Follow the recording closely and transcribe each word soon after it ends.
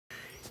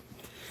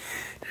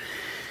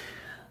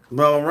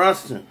Well,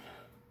 Rahson,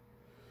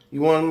 you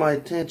wanted my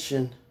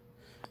attention.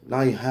 Now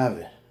you have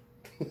it.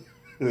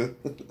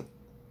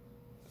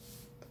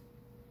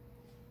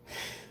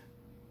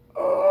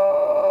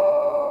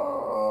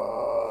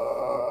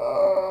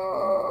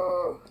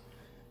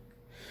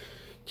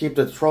 Keep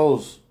the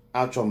trolls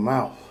out your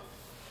mouth.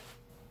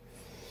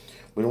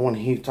 We don't want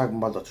to hear you talking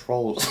about the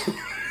trolls.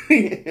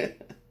 We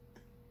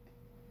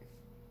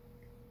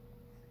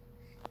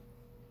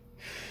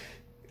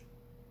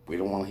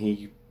don't want to hear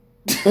you.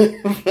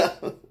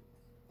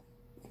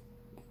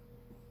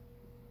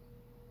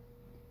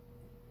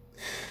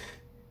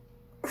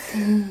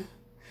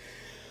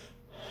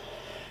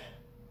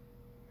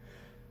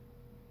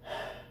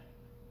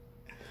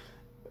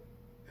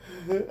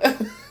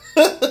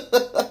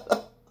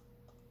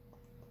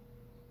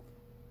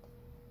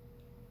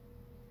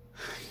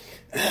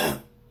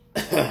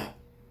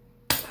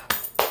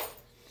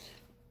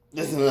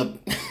 Listen up.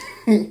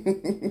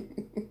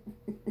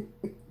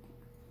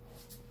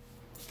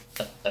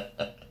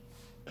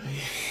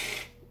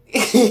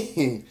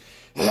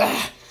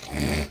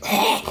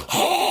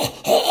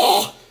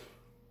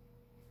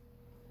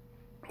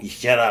 You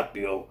shut up,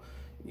 you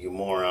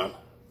moron.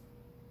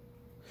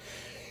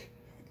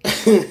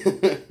 We're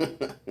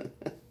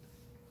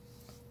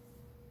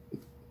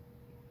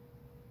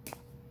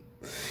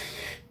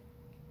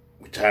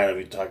tired of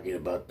you talking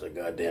about the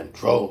goddamn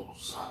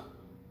trolls.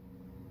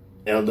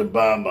 Elder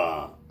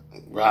Baba,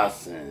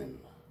 Rahson.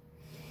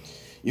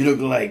 You look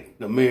like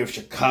the mayor of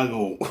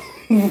Chicago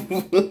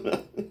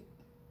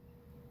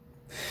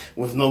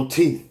with no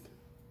teeth.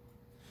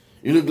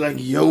 You look like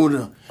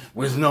Yoda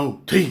with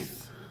no teeth.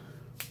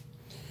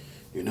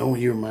 You know what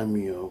you remind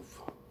me of?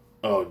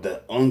 Oh,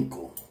 that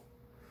uncle.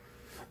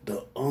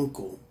 The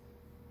uncle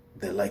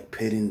that liked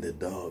petting the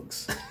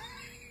dogs.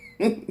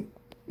 And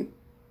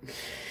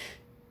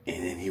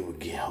then he would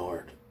get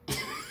hard.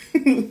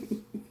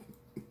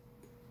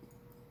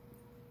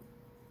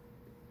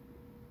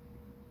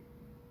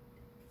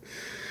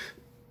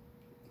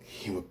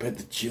 He would pet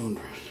the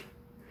children.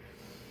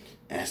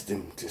 Ask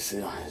them to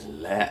sit on his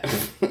lap.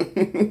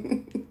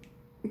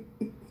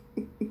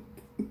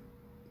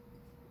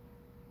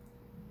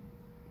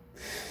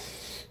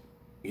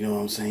 You know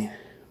what I'm saying?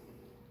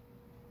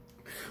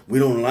 We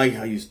don't like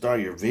how you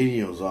start your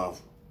videos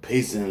off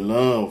peace and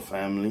love,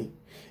 family,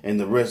 and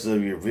the rest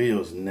of your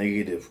videos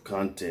negative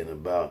content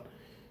about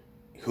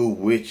who,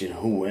 which, and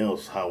who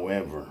else,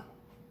 however.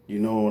 You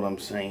know what I'm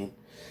saying?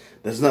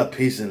 That's not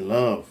peace and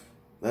love.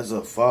 That's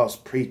a false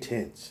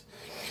pretense.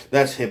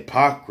 That's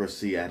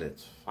hypocrisy at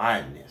its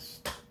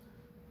finest.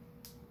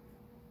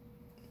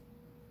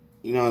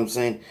 You know what I'm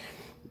saying?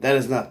 That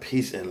is not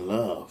peace and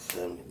love,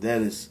 family.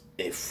 That is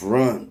a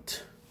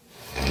front.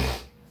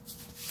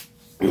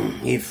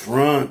 He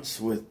fronts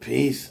with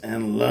peace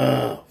and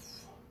love.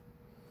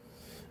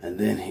 And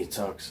then he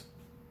talks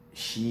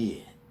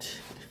shit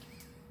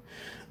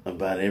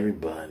about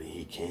everybody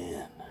he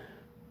can.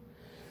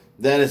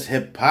 That is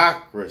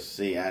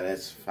hypocrisy at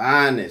its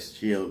finest,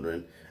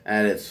 children.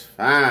 At its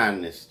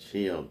finest,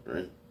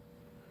 children.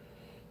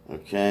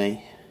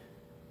 Okay?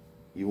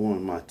 You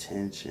wanted my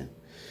attention.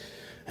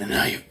 And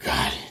now you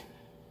got it.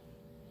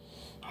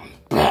 I'm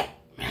back,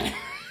 man.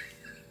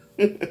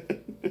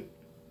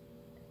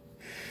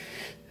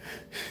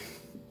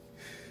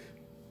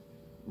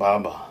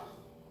 Baba,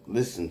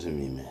 listen to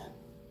me, man.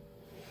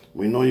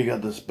 We know you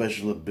got the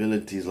special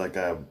abilities like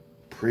I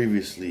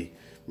previously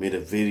made a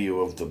video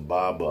of the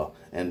Baba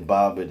and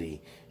Babidi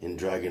in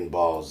Dragon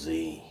Ball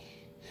Z.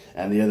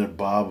 And the other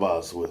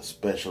Babas with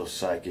special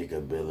psychic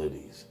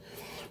abilities.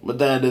 But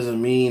that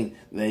doesn't mean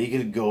that you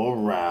could go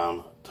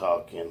around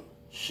talking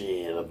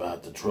shit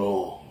about the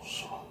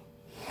trolls.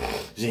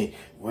 See,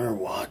 we're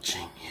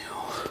watching you.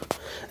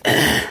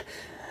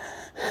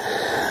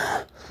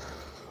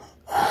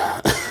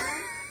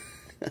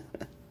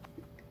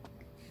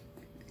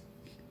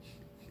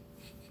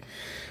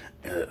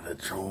 The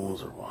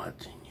trolls are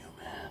watching you,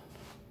 man.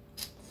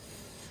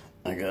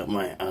 I got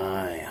my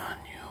eye on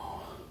you.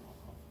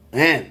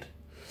 And,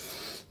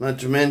 not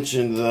to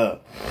mention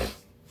the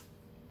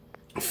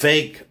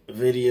fake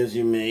videos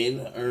you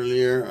made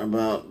earlier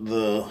about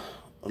the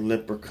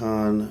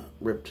leprechaun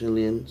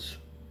reptilians,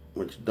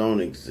 which don't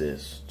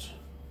exist.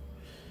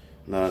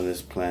 Not on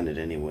this planet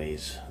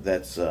anyways.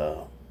 That's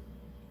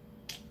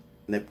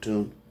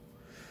Neptune.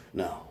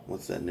 No,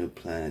 what's that new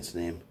planet's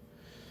name?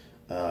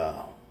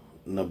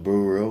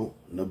 Naburu.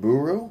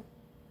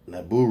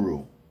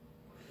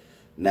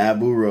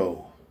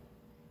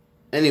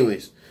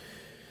 Anyways,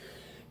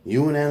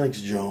 you and Alex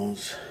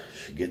Jones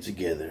should get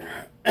together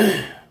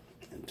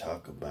and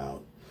talk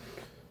about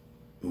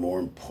more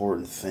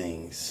important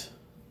things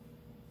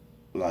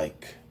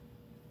like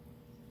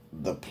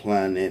the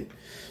planet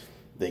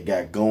they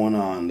got going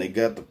on. They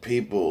got the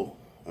people,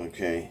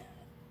 okay,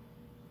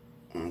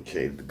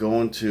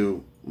 going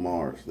to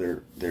Mars.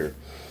 They're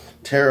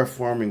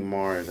terraforming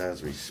Mars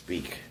as we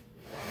speak.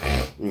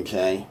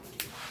 Okay.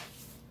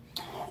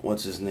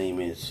 What's his name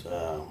is?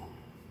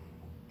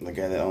 The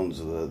guy that owns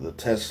the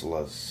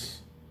Teslas.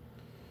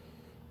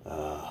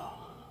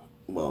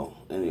 well,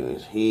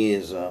 anyways, he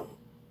is, I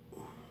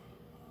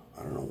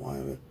don't know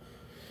why, but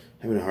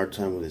having a hard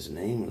time with his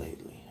name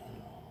lately.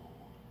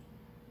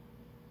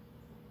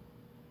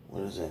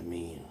 What does that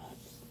mean?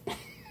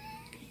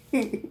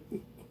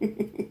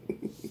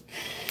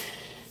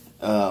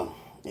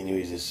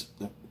 Anyways, this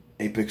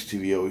Apex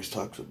TV always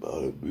talks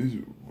about it.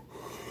 These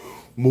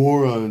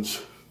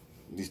morons,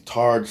 these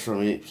tards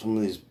from it, some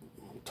of these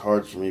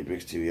tards from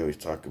Apex TV always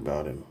talk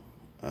about him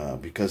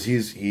because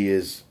he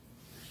is,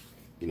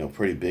 you know,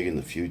 pretty big in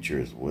the future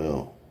as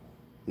well.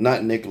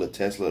 Not Nikola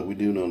Tesla. We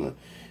do know that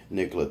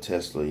Nikola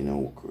Tesla, you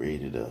know,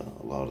 created a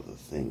lot of the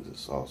things.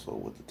 It's also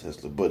with the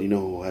Tesla, but you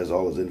know who has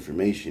all his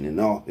information and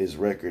all his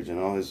records and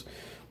all his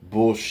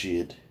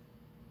bullshit.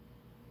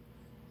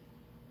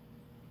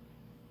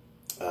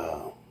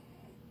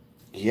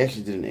 He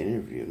actually did an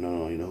interview.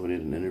 No, you know who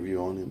did an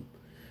interview on him?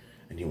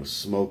 And he was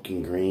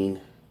smoking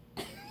green.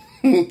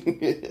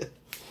 That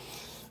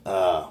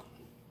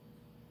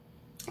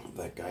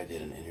guy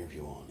did an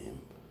interview on him.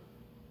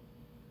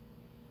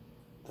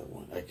 That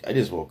one. I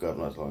just woke up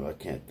not long. I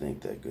can't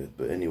think that good.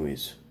 But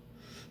anyways,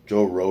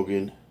 Joe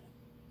Rogan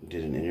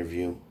did an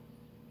interview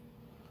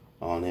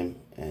on him,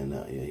 and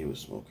yeah, he was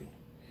smoking.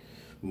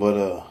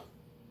 But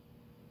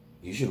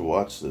you should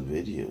watch the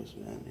videos,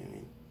 man. I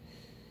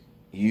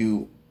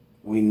mean,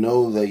 we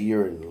know that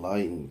you're an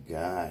enlightened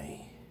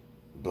guy,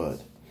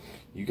 but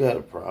you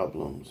got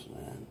problems,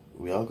 man.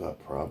 We all got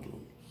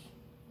problems.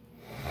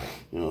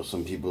 You know,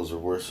 some people's are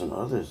worse than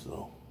others,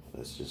 though.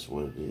 That's just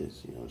what it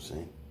is, you know what I'm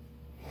saying?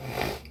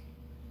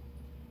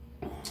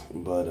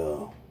 But,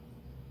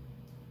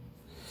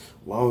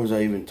 why was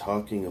I even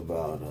talking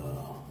about,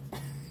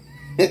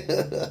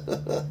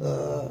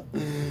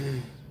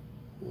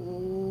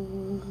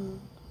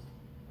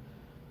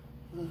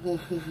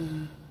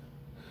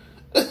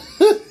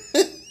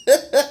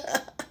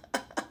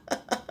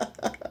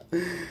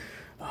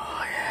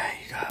 yeah,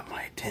 you got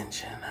my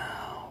attention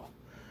now.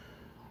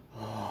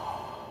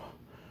 Oh.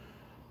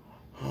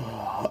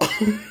 Oh.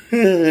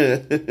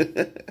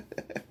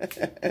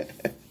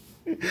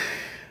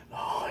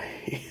 Oh,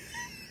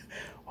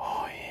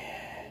 oh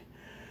yeah.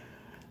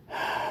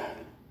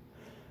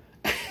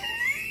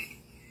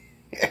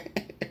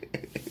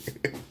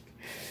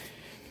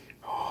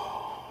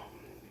 Oh.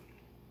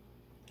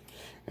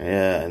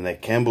 Yeah, and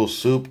that Campbell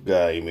Soup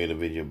guy, he made a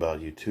video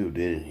about you too,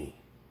 didn't he?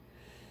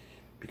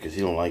 Because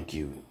he don't like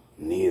you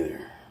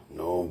neither.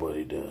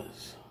 Nobody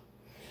does.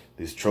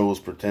 These trolls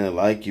pretend to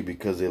like you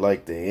because they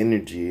like the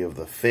energy of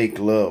the fake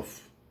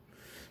love.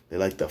 They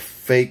like the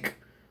fake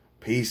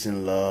peace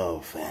and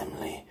love,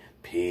 family.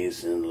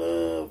 Peace and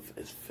love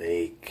is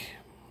fake.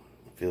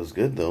 It feels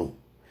good, though.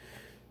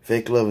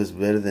 Fake love is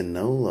better than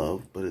no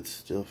love, but it's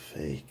still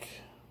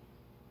fake.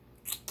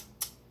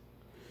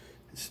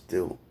 It's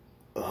still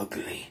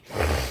ugly.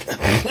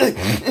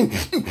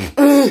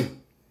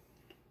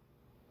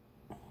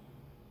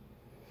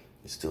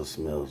 It still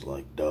smells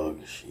like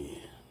dog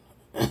shit.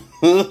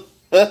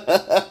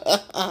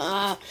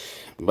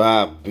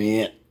 Bye,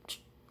 bitch.